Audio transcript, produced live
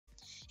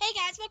Hey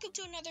guys, welcome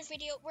to another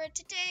video where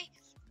today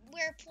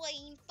we're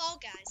playing Fall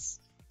Guys.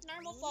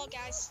 Normal Fall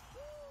Guys.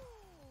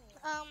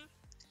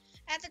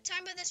 At the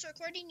time of this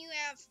recording you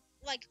have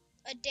like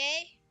a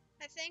day,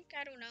 I think,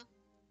 I don't know,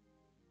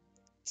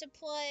 to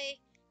play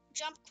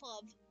Jump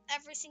Club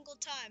every single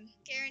time,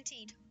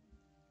 guaranteed.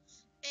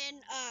 And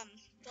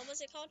what was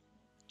it called?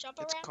 Jump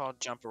Around? It's called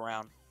Jump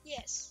Around,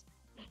 Yes.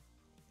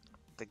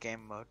 the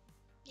game mode.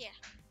 Yeah.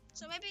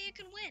 So maybe you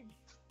can win.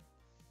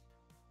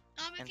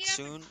 If And you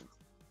soon,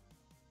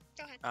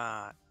 Go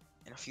ahead.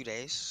 in a few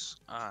days,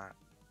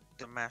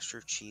 the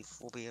Master Chief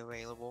will be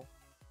available.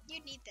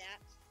 You need that.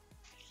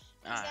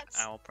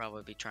 I will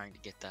probably be trying to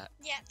get that.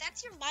 Yeah,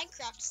 that's your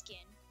Minecraft skin.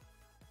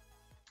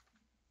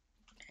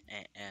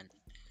 And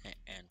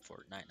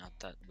Fortnite. Not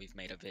that we've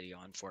made a video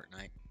on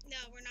Fortnite. No,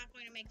 we're not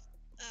going to make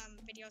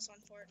videos on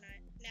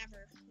Fortnite.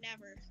 Never.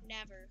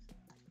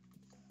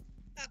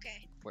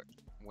 Okay. We're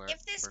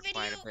video-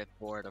 quite a bit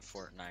bored of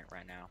Fortnite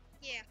right now.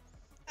 Yeah.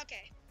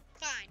 Okay.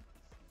 Fine.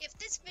 If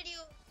this video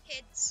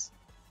hits,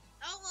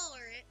 I'll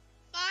lower it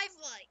 5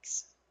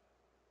 likes.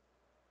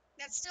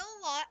 That's still a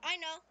lot, I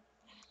know.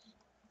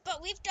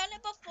 But we've done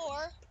it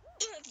before.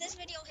 If this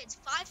video hits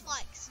 5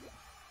 likes,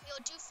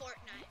 we'll do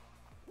Fortnite.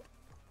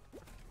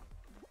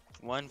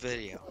 One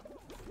video.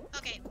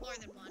 Okay, more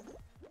than one.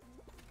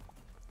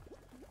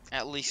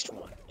 At least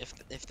one.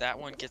 If that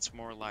one gets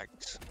more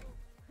likes,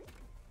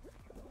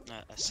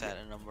 a set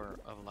number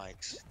of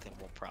likes, then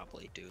we'll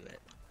probably do it.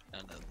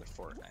 Another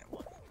Fortnite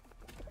one.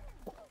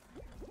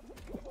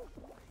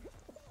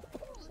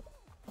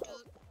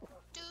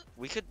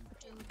 We could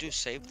do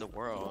Save the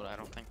World. I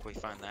don't think we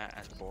find that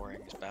as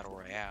boring as Battle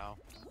Royale.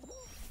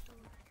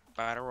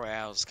 Battle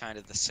Royale is kind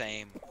of the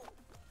same.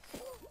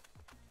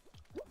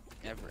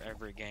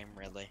 Every game,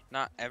 really.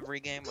 Not every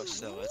game, but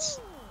still, it's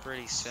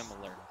pretty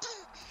similar.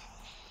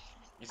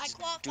 You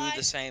just do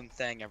the same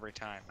thing every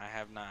time. I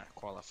have not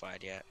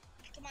qualified yet.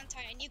 Come on,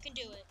 Titan, you can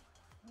do it.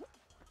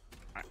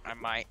 I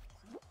might.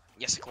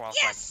 Yes, I qualified.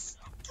 Yes!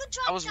 Good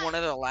job, I was Titan. one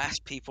of the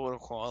last people to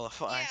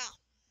qualify. Yeah.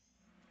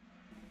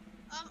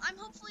 I'm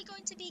hopefully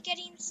going to be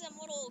getting some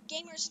little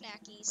gamer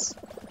snackies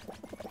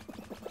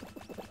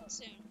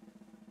soon.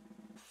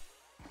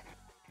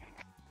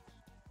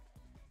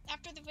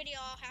 After the video,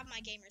 I'll have my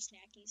gamer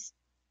snackies.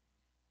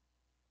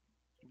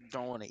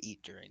 Don't want to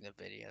eat during the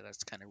video.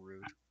 That's kind of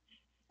rude.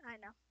 I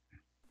know.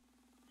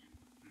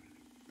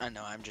 I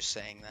know. I'm just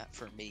saying that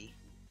for me.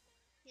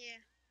 Yeah.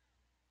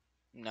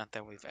 Not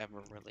that we've ever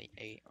really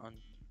ate on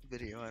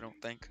video, I don't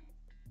think.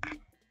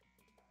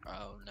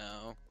 Oh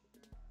no.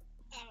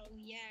 Oh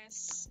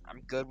yes.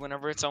 I'm good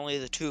whenever it's only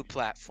the 2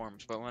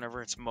 platforms, but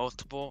whenever it's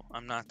multiple,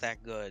 I'm not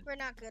that good. We're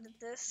not good at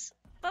this.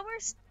 But we're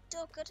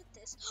still good at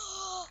this.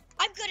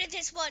 I'm good at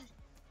this one!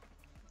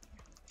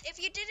 If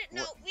you didn't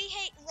know, we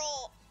hate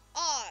roll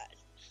on.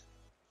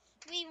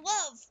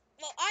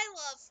 I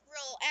love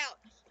roll out.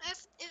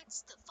 If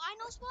it's the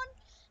finals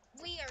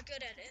one, we are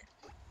good at it.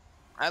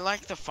 I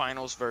like the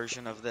finals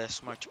version of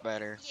this much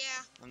better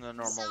Yeah. than the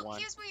normal one.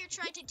 So here's what you're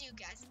trying to do,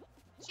 guys.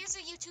 Here's a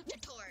YouTube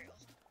tutorial.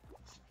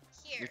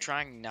 Here. You're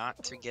trying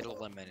not to get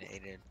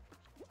eliminated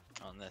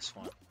on this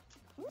one.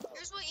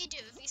 Here's what you do.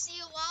 If you see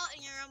a wall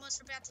and you're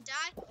almost about to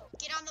die,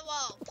 get on the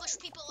wall. Push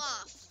people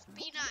off.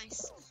 Be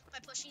nice by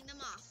pushing them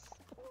off.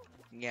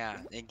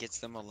 Yeah, it gets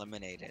them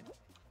eliminated.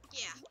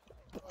 Yeah.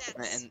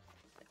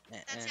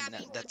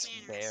 That's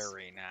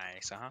very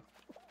nice, huh?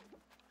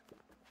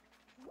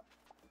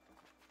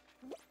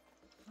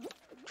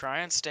 Try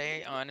and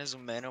stay on as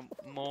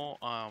minimal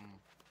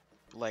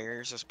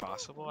layers as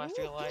possible, I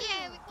feel like.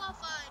 Yeah, we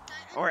qualified.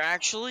 Or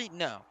actually,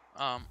 no.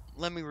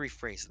 Let me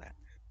rephrase that.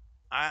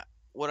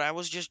 What I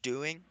was just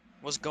doing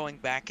was going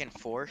back and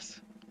forth.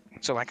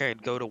 So like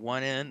I'd go to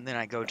one end, then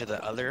I go to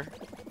the other.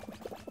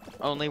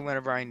 Only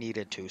whenever I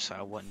needed to, so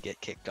I wouldn't get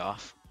kicked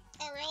off.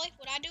 Oh really?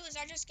 What I do is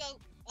I just go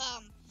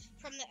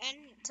from the end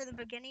to the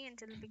beginning and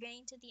to the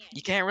beginning to the end.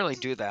 You can't really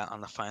do that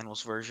on the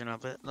finals version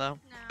of it though, No.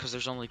 because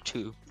there's only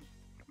 2.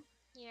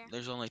 Yeah.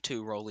 There's only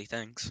 2 rolly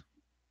things.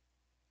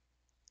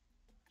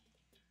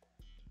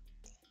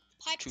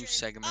 Pipe 2 dream.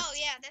 segments. Oh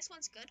yeah, this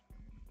one's good.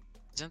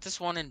 Isn't this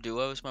one in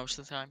duos most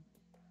of the time?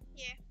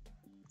 Yeah.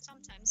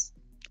 Sometimes.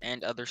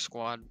 And other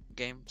squad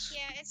games?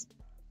 Yeah,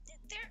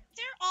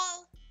 they're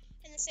all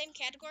in the same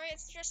category.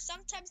 It's just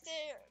sometimes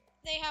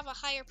they have a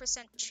higher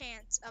 %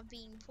 chance of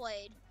being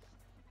played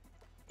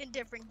in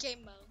different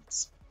game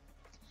modes.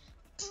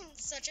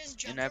 Such as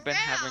jump And I've been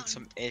having around.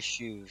 some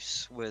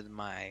issues with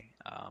my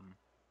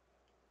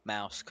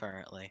mouse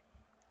currently.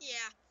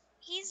 Yeah.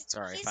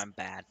 Sorry if I'm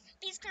bad.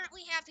 He's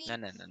currently having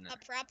No. a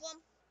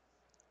problem.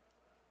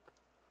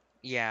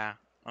 Yeah.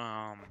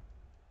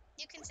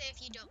 You can say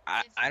if you don't.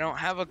 I don't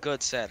have a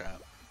good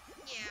setup.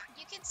 Yeah,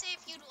 you can say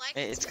if you'd like.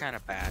 It's kind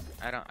of bad.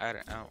 I don't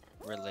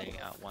really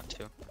want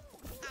to.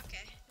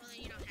 Okay, well then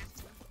you don't have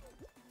to.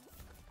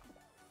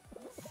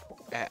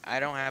 I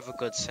don't have a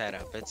good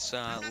setup. It's a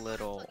I'm not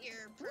little gonna put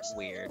your personal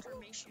weird.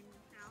 information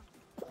out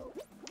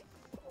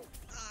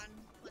on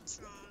what's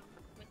wrong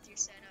with your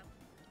setup.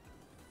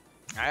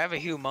 I have a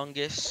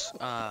humongous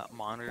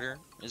monitor.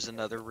 Is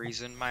another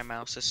reason my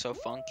mouse is so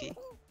funky.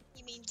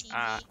 You mean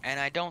TV? And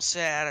I don't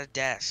sit at a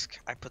desk.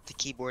 I put the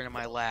keyboard in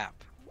my lap.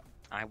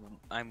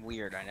 I'm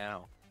weird, I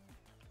know.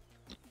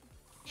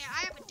 Yeah,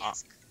 I have a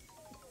desk.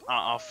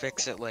 I'll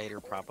fix it later,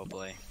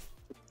 probably.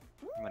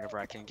 Whenever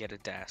I can get a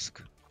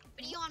desk.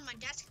 Video on my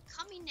desk?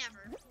 Coming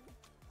never.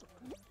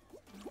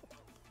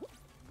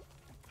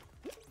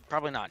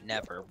 Probably not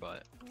never,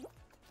 but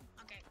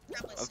Okay,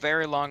 probably a soon.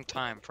 very long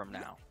time from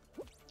now.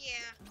 Yeah,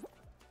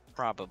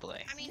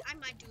 Probably. I mean, I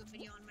might do a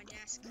video on my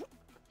desk.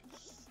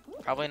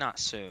 Probably not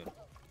soon.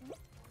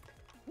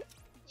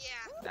 Yeah.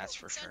 That's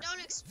for So sure.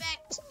 don't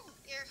expect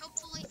your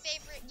hopefully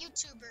favorite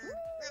YouTuber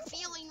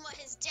revealing what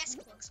his desk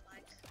looks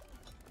like.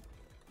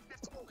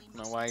 That's totally I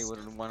don't know why you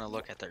would want to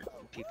look at their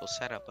people's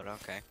setup, but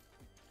okay.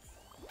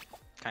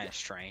 Kind of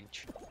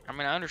strange. I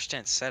mean, I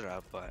understand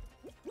setup, but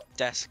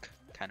desk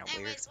kind of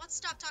weird. Anyways, let's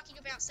stop talking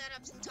about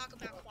setups and talk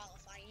about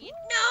qualifying.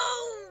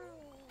 No!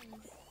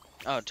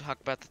 Oh, talk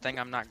about the thing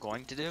I'm not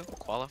going to do?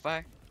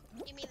 Qualify?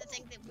 You mean the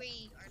thing that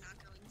we are not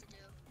going to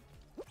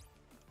do?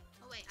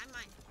 Oh wait, I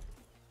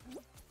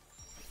might.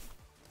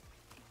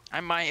 I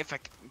might if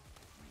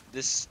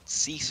this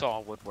seesaw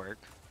would work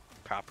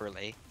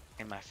properly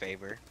in my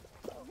favor.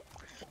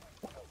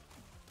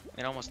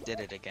 It almost did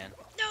it again.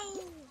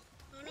 No!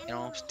 No, It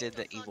almost did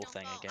the don't fall, evil don't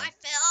thing fall. again. I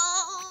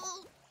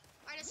fell!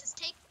 Why does this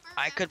take forever?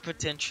 I could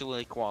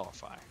potentially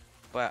qualify,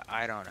 but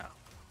I don't know.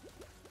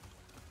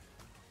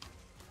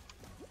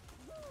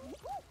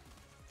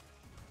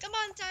 Come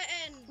on,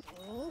 Titan!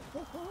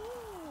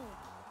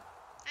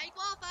 I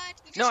qualified.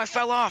 You No, I just-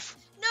 fell off!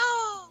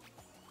 No!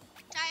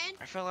 Titan,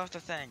 I fell off the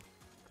thing.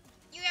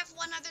 you have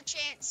one other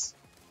chance.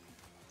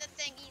 The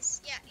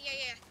thingies. Yeah.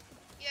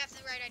 You have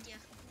the right idea.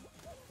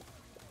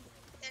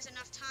 There's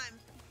enough time.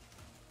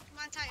 Come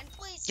on, Titan,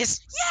 please.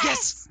 Yes! Yes!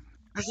 Yes!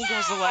 I think I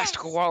was the last to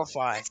Yes!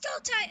 qualify. Let's go,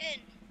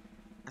 Titan!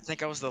 I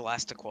think I was the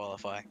last to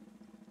qualify.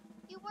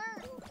 You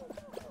were.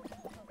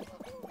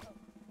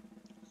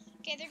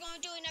 Okay, they're going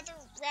to do another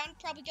round.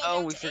 Probably go Oh,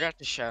 down we to forgot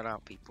to shout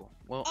out people.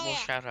 We'll Oh, yeah.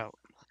 shout out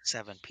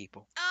 7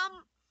 people. 8.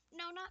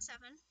 No, not 7.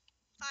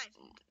 5.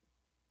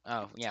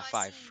 Oh, yeah, So I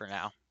 5 see- for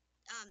now.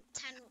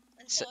 10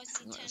 So, until I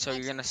see 10. so you're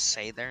likes. gonna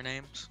say their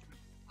names?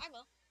 I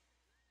will.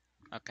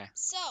 Okay,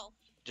 So,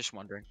 just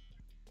wondering.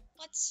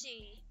 let's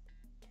see.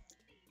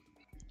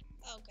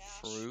 Oh gosh.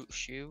 Fruit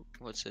shoot?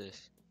 What's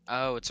this?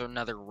 Oh, it's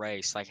another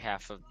race, like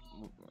half of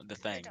the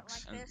I don't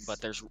things. like this.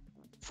 But there's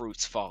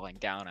fruits falling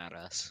down at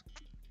us.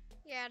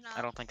 Yeah, no.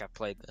 I don't think I've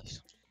played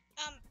this.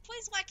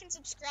 Please like and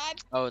subscribe.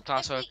 Oh, it's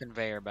also a we-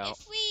 conveyor belt.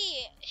 If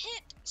we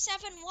hit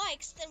 7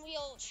 likes, then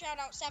we'll shout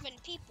out 7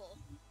 people.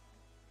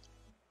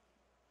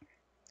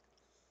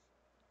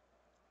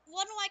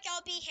 1 like,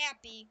 I'll be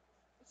happy.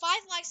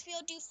 5 likes,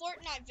 we'll do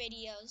Fortnite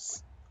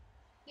videos.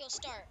 We'll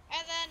start.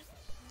 And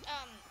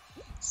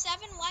then,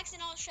 7 likes,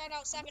 and I'll shout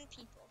out 7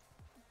 people.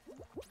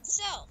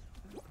 So,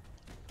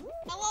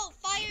 hello,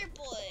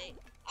 Fireboy,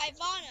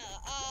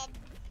 Ivana,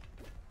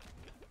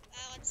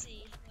 let's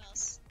see, who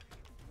else?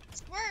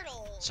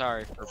 Squirtle.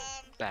 Sorry for Um,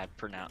 bad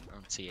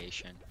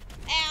pronunciation.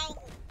 Ow.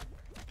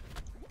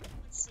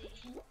 Let's see.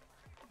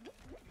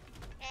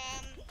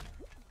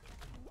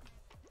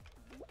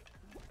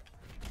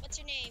 What's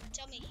your name?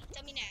 Tell me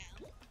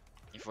now.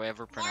 If we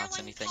ever pronounce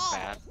Marlon anything Paul.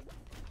 bad,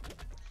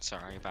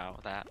 sorry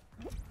about that.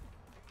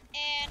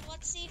 And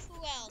let's see who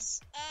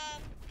else. Oh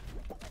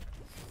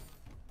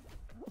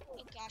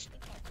gosh, we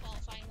can't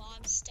qualifying while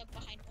I'm stuck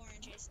behind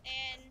oranges.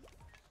 And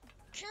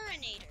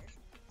Curinator.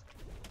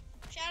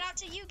 Shout out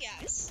to you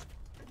guys.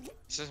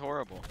 This is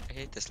horrible. I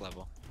hate this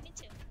level. Me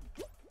too.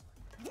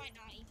 I might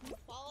not even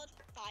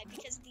qualify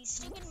because of these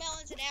stupid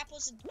melons and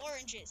apples and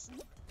oranges.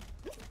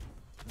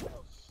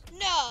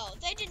 No,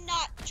 they did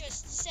not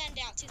just send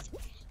out to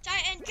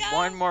Titan, go!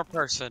 One more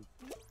person.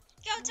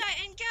 Go,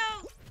 Titan,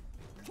 go!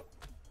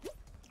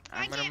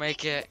 I I'm gonna can't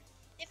make it.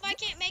 If I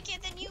can't make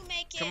it, then you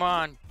make it. Come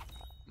on.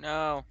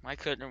 No, I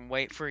couldn't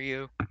wait for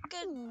you.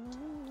 Good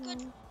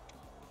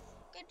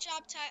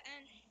job,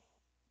 Titan.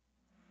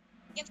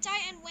 If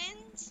Titan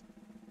wins,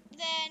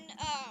 then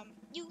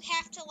you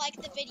have to like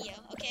the video,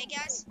 okay,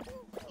 guys?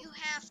 You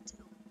have to.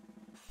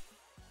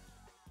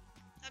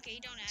 Okay,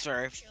 you don't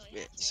Sorry, actually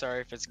have to.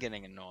 sorry if it's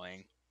getting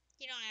annoying.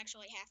 You don't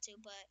actually have to,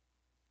 but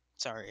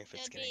Sorry if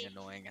it's It'd getting be-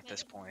 annoying at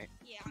this point.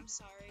 yeah, I'm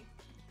sorry.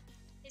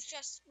 It's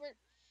just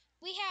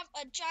we have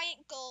a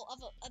giant goal of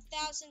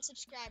 1,000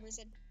 subscribers,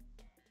 and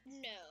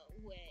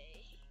no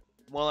way.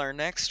 Well, our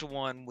next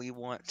one we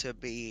want to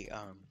be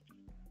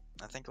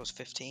I think it was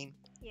 15.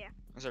 Yeah.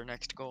 Is our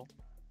next goal.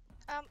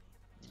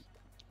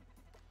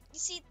 You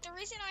see, the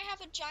reason I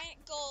have a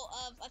giant goal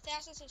of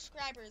 1,000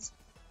 subscribers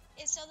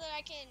is so that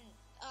I can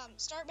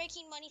start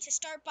making money to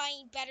start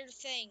buying better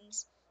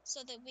things,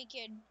 so that we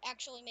could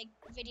actually make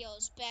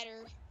videos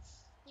better.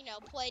 You know,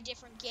 play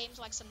different games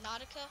like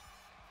Subnautica.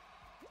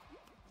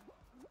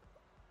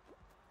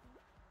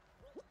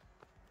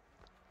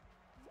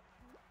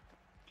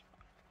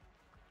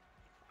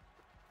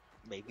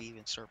 Maybe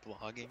even start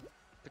vlogging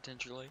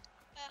potentially.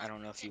 I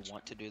don't know if you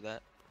want to do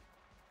that.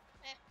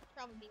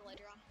 probably be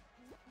later on.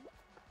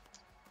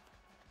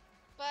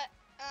 But,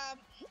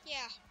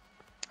 yeah.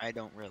 I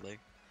don't really.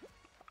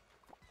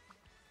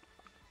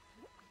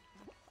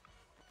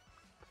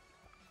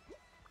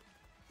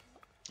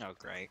 Oh,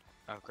 great.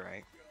 Oh,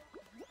 great.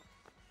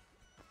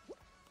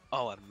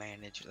 Oh, I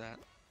managed that.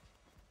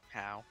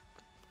 How?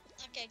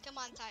 Okay, come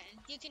on, Titan.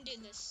 You can do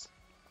this.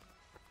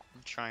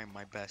 I'm trying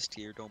my best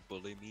here. Don't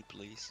bully me,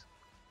 please.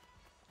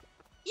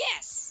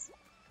 Yes!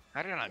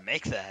 How did I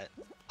make that?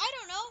 I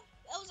don't know.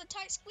 That was a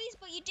tight squeeze,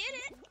 but you did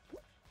it.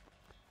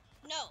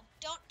 No,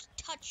 don't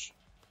touch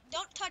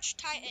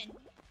Titan.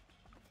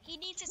 He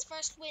needs his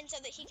first win so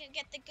that he can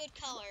get the good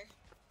color.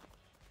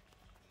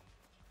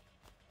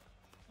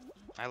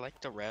 I like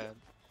the red,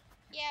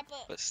 Yeah,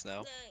 but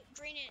snow. the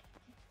green and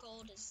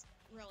gold is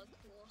really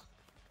cool.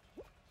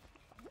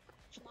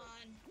 Come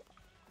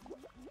on.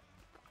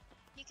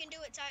 You can do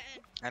it,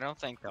 Titan. I don't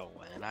think they'll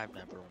win. I've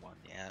never won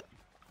yet.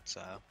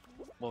 So,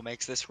 what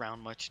makes this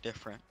round much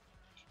different?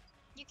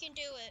 You can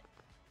do it.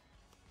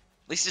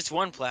 At least it's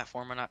one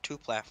platform and not two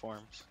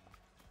platforms.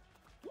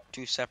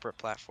 Two separate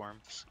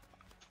platforms.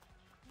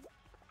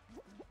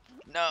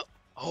 No.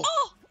 Oh.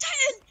 Oh,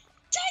 Titan!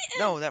 Titan!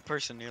 No, that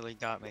person nearly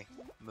got me.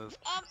 Move.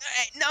 Um.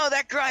 Hey, no,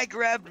 that guy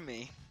grabbed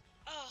me.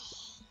 Oh.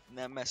 And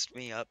that messed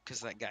me up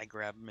because that guy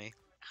grabbed me.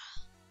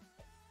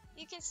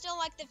 You can still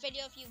like the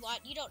video if you want.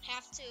 You don't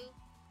have to.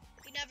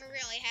 You never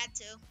really had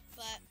to,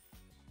 but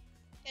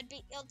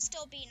it'd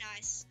still be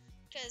nice.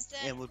 Cause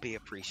then. It would be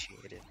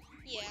appreciated.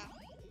 Yeah.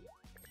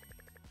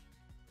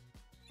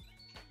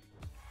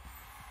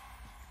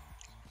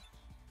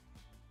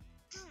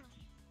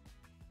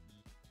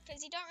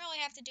 Because you don't really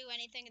have to do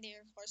anything that you're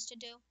forced to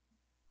do.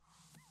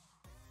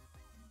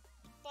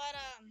 But,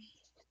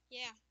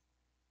 yeah.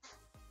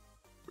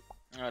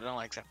 I don't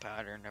like that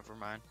pattern, never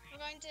mind. We're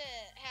going to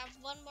have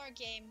one more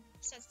game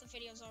since the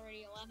video's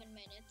already 11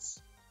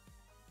 minutes.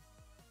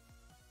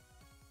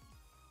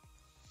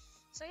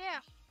 So, yeah.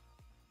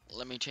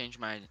 Let me change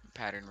my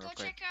pattern real Go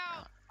quick. check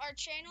out our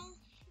channel.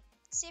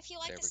 See if you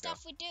like There the we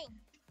stuff we do.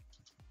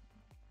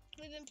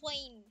 We've been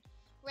playing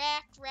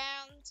rack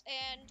rounds,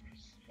 and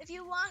if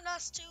you want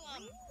us to,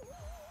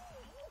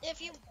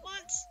 if you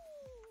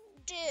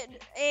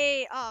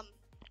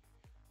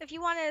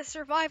want a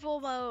survival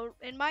mode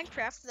in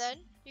Minecraft, then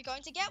you're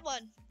going to get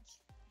one.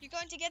 You're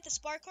going to get the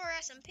Sparkcore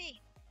SMP.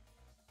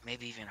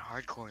 Maybe even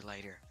hardcore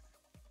later.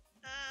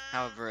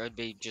 However, it'd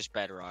be just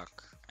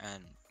Bedrock,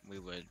 and we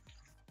would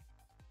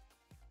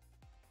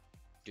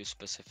do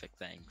specific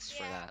things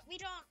for that. We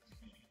don't.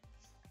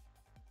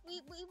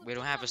 We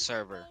don't have a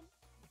server.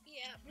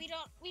 Yeah,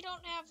 we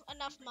don't have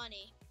enough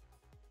money.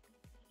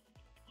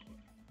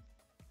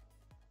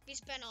 We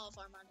spent all of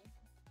our money.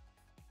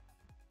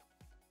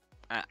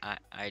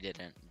 I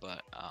didn't,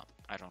 but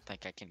I don't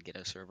think I can get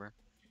a server.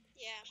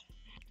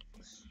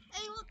 Yeah.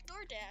 Hey, look,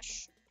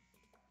 DoorDash.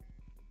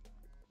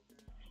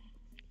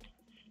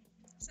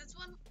 Since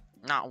when?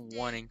 Not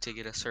wanting to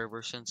get a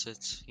server since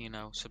it's, you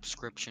know,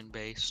 subscription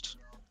based.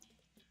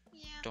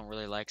 Yeah. Don't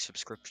really like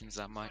subscriptions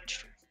that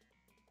much.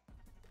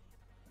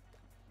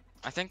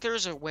 I think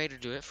there's a way to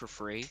do it for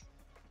free,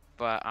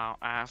 but I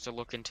have to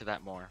look into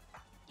that more.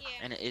 Yeah.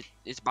 And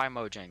it's by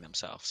Mojang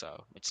themselves,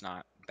 so it's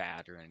not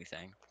bad or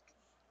anything.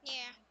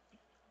 Yeah.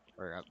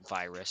 Or a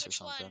virus or Which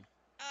something. one?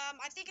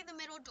 I think in the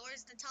middle door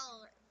is the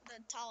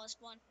tallest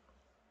one.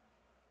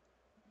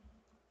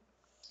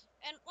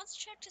 And let's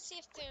check to see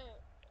if there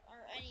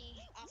are any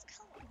off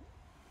color.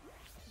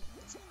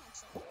 This one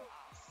looks a little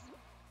off.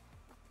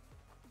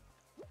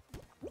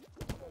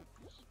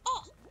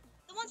 Oh,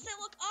 the ones that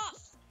look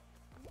off.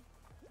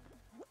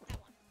 That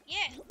one.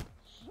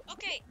 Yeah.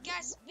 Okay,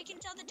 guys, we can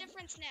tell the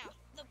difference now.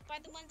 By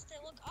the ones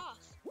that look off.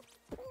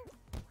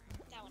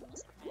 That one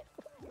wasn't right.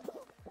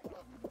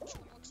 Which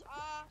one looks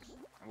off?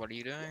 What are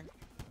you doing?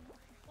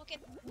 Look at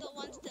the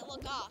ones that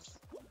look off.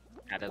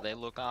 How do they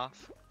look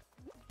off?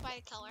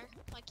 By the color,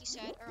 like you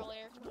said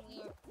earlier when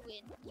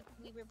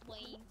we were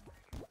playing,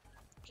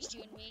 just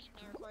you and me,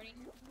 no recording.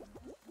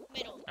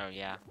 Middle. Oh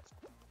yeah,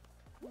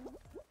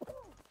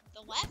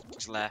 The left.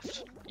 it's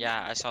left.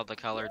 Yeah, I saw the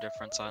color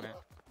difference on it.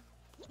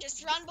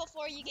 Just run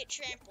before you get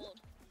trampled.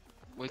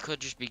 We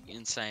could just be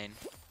insane,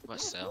 but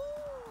still.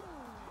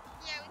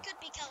 Yeah, we could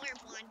be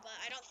colorblind, but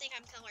I don't think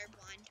I'm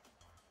colorblind.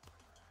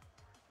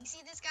 You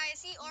see this guy?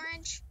 Is he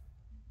orange?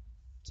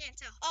 Can't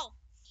tell. Oh,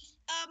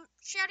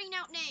 shouting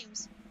out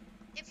names.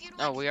 If you'd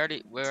like. Oh, we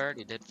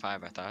already did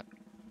 5, I thought.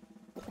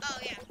 Oh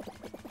yeah.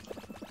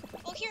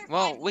 Well, here.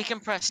 Well, find we more. can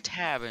press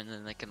tab and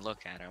then they can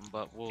look at them,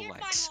 but we'll Here,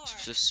 like find more.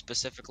 just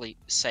specifically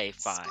say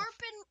 5.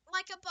 Scorpion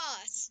like a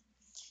boss.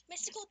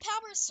 Mystical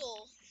Power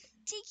Soul.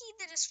 Tiki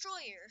the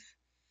Destroyer.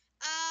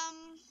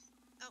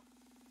 Oh.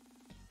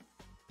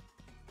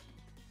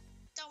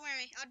 Don't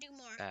worry, I'll do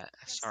more.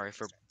 That's Sorry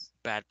for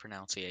bad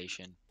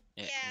pronunciation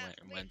Yeah,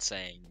 when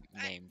saying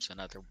names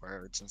and other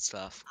words and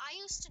stuff. I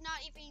used to not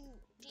even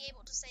be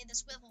able to say the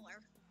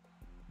swiveler.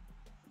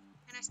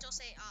 And I still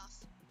say it off.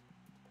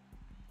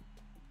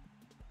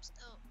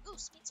 Ooh,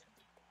 Speed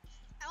Circuit.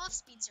 I love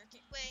Speed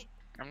Circuit. Wait,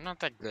 I'm not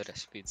that good at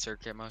Speed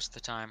Circuit most of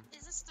the time.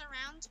 Is this the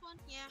rounds one?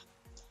 Yeah.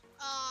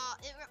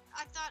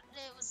 I thought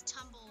it was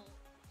Tumble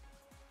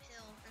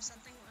Hill or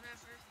something,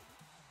 whatever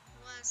it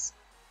was.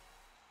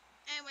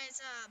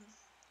 Anyways,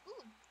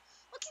 ooh,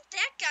 look at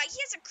that guy. He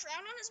has a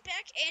crown on his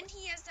back and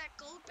he has that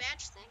gold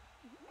badge thing.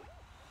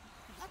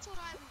 That's what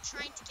I'm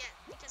trying to get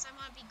because I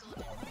want to be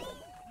golden.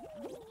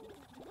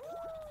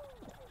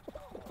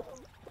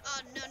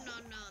 Oh, no,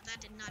 that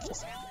did not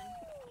just happen.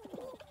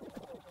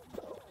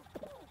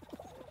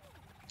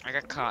 I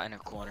got caught in a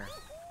corner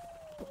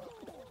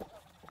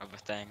of a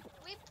thing.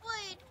 We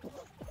played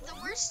the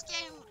worst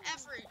game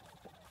ever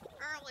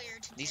earlier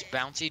today. These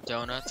bouncy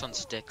donuts on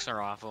sticks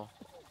are awful.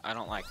 I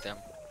don't like them.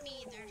 Me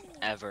either.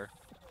 Ever.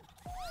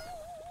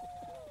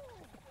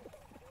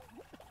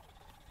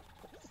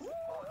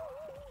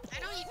 I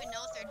don't even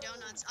know if they're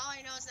donuts. All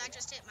I know is that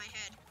just hit my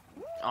head.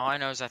 All I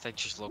know is that they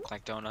just look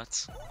like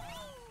donuts.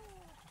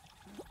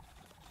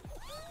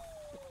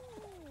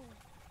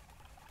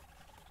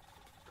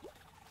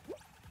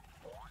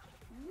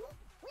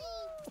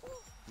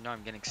 No,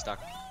 I'm getting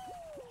stuck.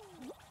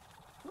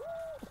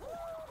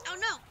 Oh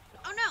no!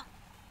 Oh no!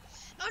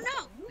 Oh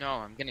no! No,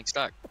 I'm getting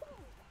stuck.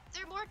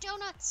 There are more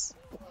donuts!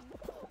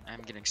 I'm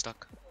getting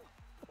stuck.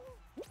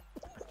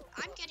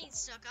 I'm getting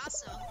stuck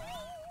also.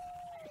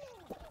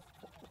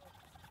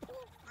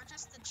 Or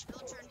just the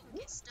children who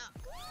get stuck.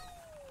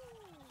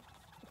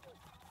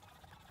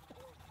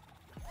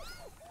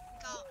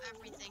 Call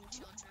everything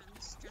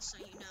children's, just so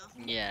you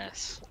know.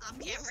 Yes. Off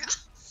camera.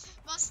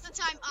 Most of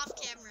the time off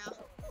camera.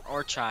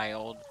 Or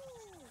child.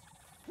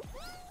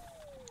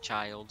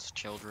 Child's,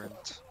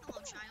 children's. Hello,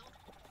 child.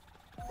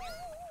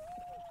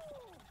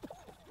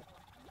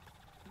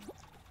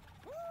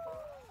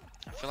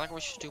 I feel like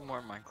we should do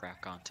more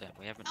Minecraft content.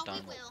 We haven't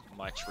done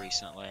much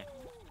recently.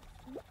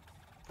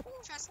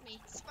 Trust me,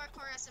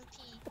 Sparkcore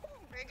SMP,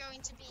 we're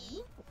going to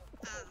be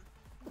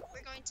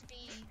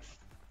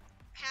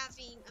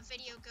having a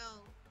video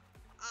go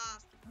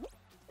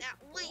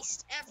at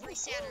least every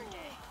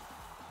Saturday.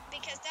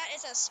 Because that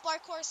is a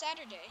Sparkcore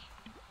Saturday.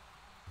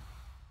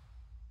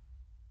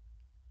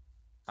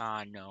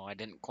 Ah, no, I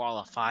didn't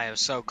qualify. I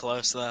was so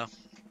close, though.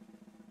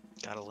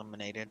 Got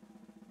eliminated.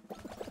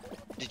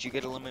 Did you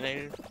get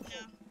eliminated?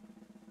 No.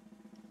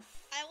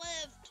 I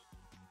lived.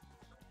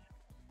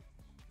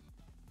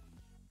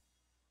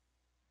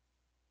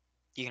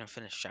 You gonna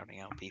finish shouting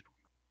out people?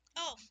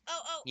 Oh.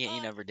 Yeah,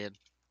 you never did.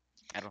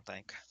 I don't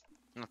think.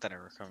 Not that I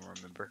can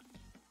remember.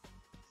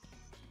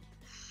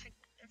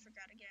 I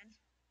forgot again.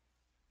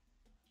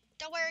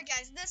 Don't worry,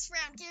 guys. This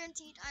round,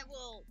 guaranteed, I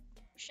will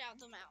shout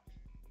them out.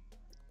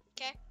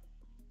 Okay?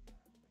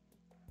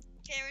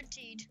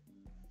 Guaranteed.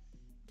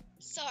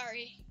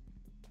 Sorry.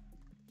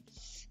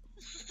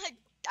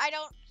 I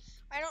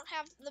don't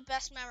have the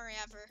best memory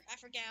ever. I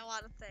forget a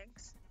lot of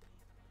things.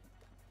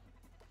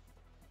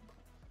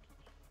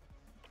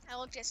 I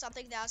looked at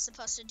something that I was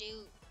supposed to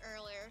do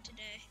earlier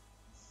today.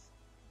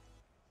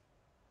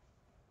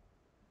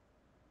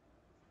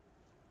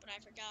 But I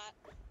forgot.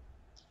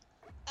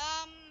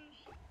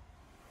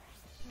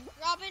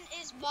 Robin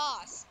is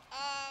boss.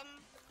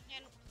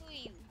 And who are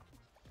you?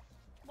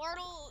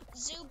 Mortal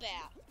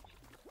Zubat.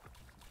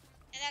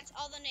 And that's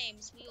all the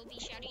names we will be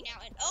shouting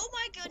out. And oh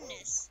my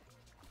goodness!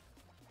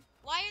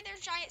 Why are there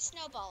giant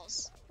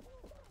snowballs?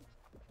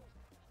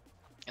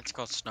 It's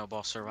called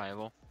Snowball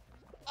Survival.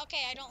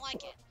 Okay, I don't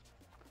like it.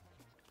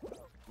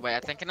 Wait, I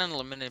think an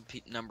unlimited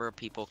number of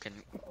people can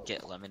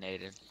get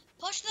eliminated.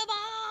 Push them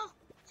all!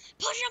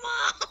 Push them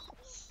all!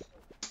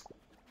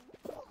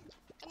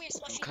 Come here,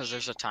 slushy Because man.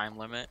 there's a time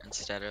limit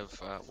instead of,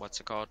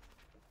 what's it called?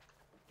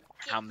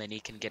 How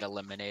many can get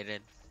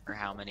eliminated, or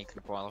how many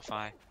can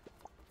qualify.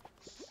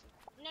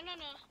 No.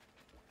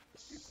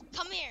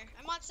 Come here,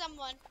 I want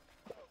someone.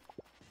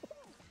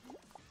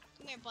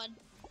 Come here, bud.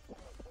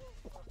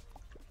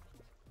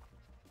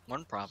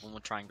 One problem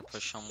with trying to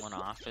push someone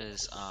off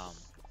is,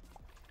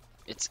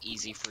 it's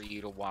easy for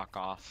you to walk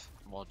off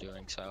while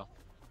doing so.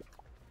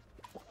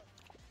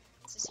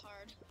 This is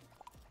hard.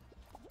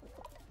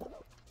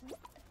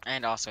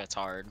 And also it's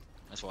hard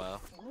as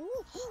well.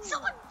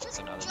 Someone just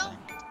another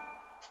jumped.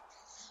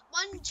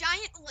 One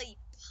giant leap.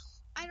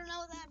 I don't know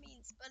what that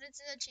means, but it's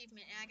an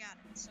achievement and I got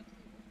it. It's so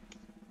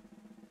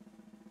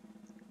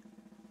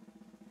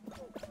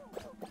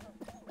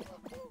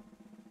cool.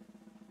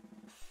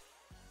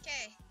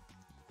 Okay.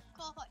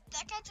 Cool.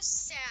 That guy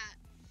just sat.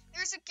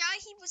 There's a guy,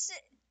 he was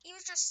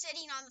just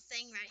sitting on the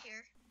thing right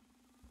here.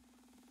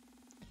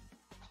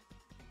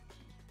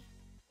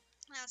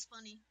 That's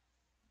funny.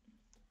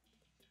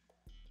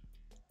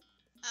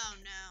 Oh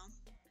no.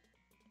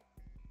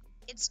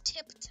 It's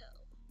Tiptoe.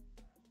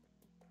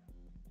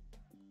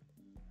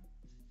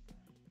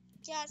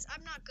 Yes,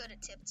 I'm not good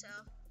at Tiptoe.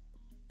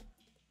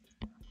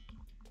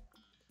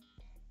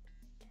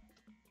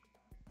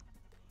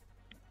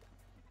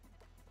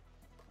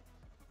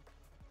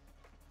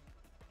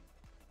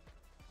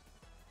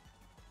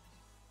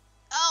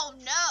 Oh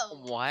no!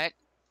 What?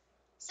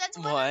 Since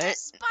when What? are there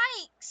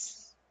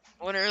spikes?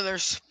 What are there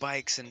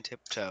spikes in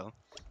Tiptoe?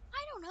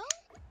 I don't know.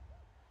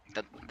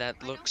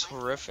 That looks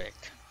horrific.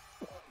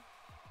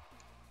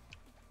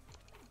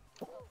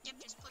 Yep,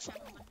 just push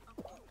everyone.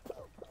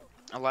 Oh.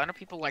 A lot of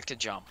people like to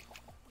jump.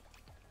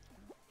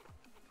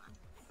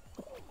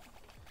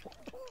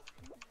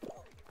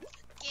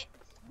 Get.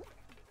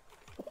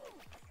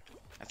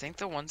 I think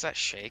the ones that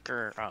shake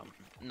are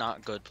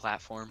not good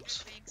platforms.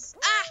 Figs.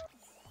 Ah!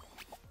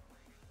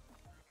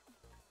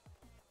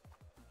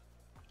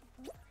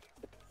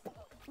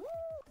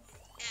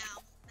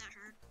 Ow, that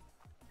hurt.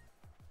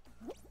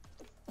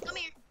 Come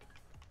here.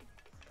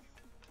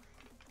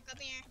 Come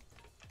here.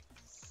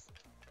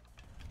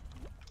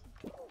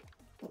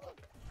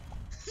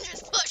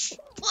 Just push,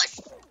 push.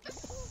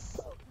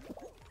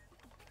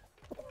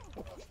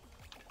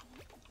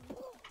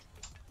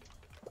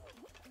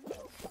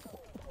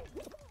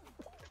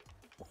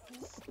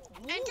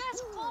 And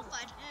guys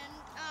qualified,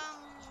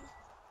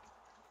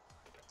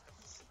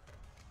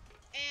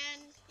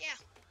 and yeah.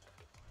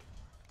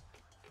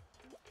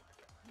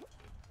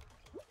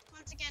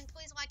 Once again,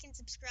 please like and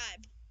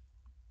subscribe.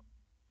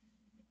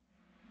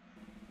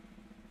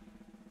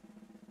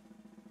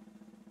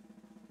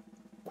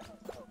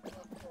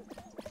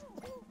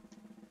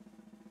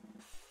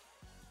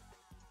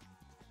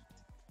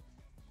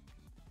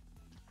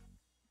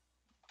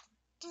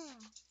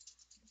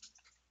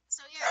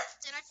 So yeah,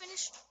 did I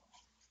finish?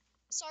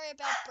 Sorry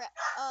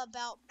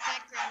about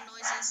background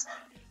noises.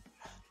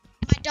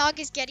 My dog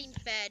is getting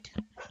fed.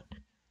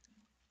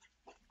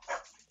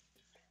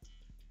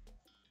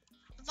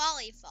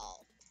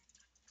 Volleyball.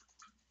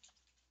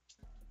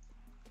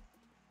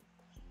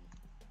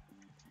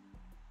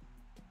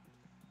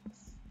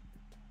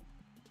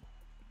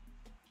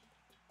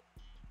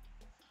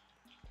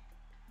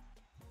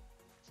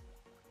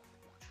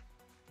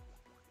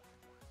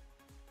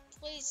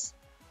 Please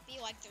be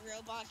like the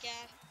robot guy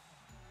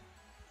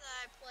that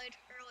I played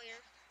earlier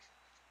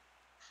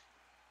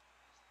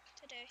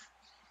today.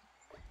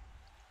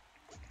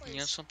 Please. You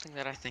know something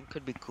that I think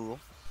could be cool?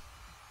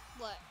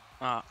 What?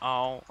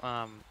 I'll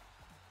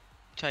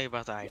tell you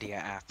about the idea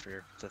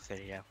after the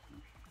video,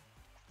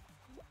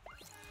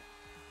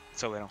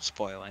 so we don't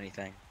spoil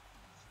anything.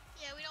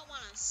 Yeah, we don't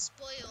want to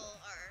spoil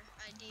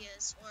our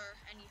ideas or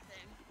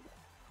anything.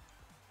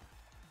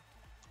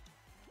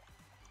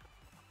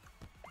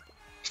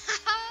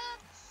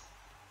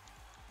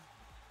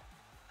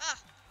 Ah.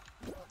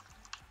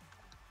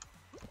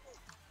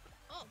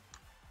 Oh.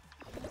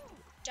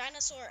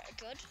 Dinosaur,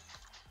 good.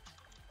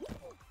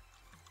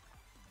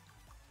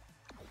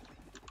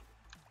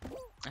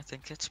 I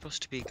think it's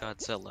supposed to be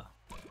Godzilla.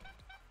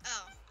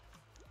 Oh.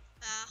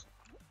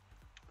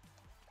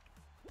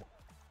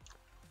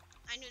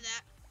 I knew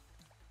that.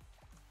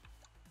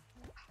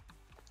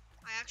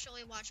 I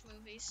actually watch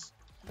movies.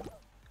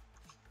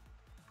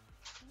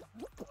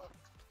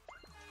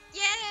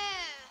 Yeah!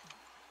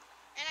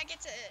 And I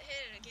get to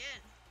hit it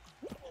again.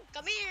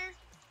 Come here!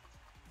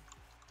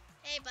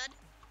 Hey, bud.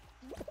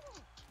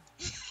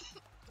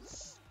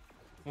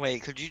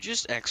 Wait, could you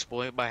just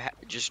exploit by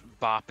just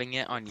bopping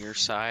it on your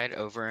side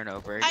over and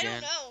over again? I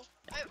don't know.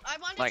 I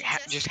wanted Like,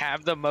 to just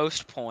have the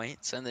most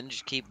points and then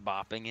just keep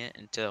bopping it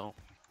until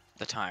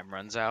the time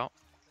runs out.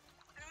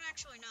 I don't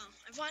actually know.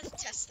 I want to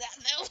test that,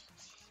 though.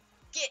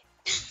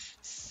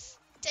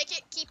 Take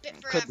it, keep it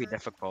forever. Could be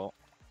difficult.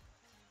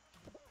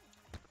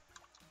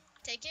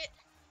 Take it.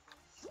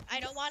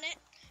 I don't want it.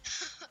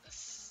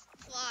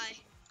 Fly.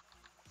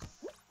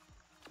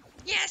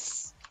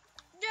 Yes!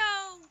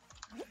 No!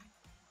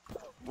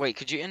 Wait,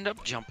 could you end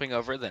up jumping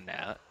over the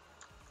net?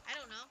 I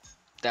don't know.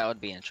 That would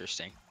be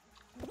interesting.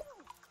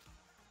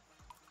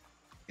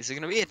 Is it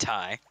going to be a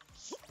tie?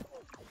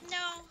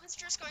 No, it's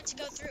just going to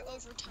go through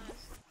overtime.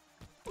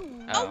 Oh.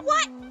 Oh,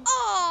 what?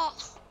 Oh!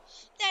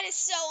 That is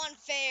so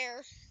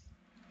unfair.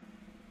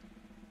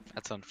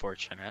 That's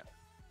unfortunate.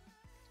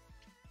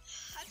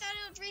 I thought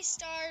it would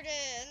restart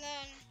it, and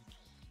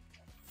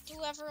then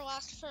whoever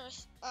lost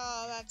first.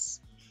 Oh, that's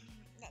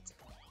it.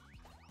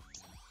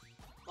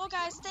 Well,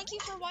 guys, thank you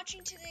for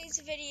watching today's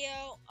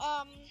video.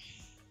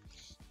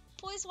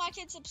 Please like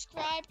and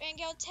subscribe, and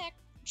go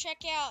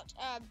check out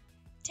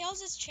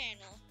Tails'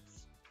 channel.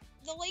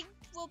 The link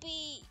will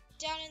be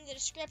down in the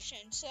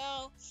description.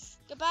 So,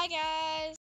 goodbye, guys.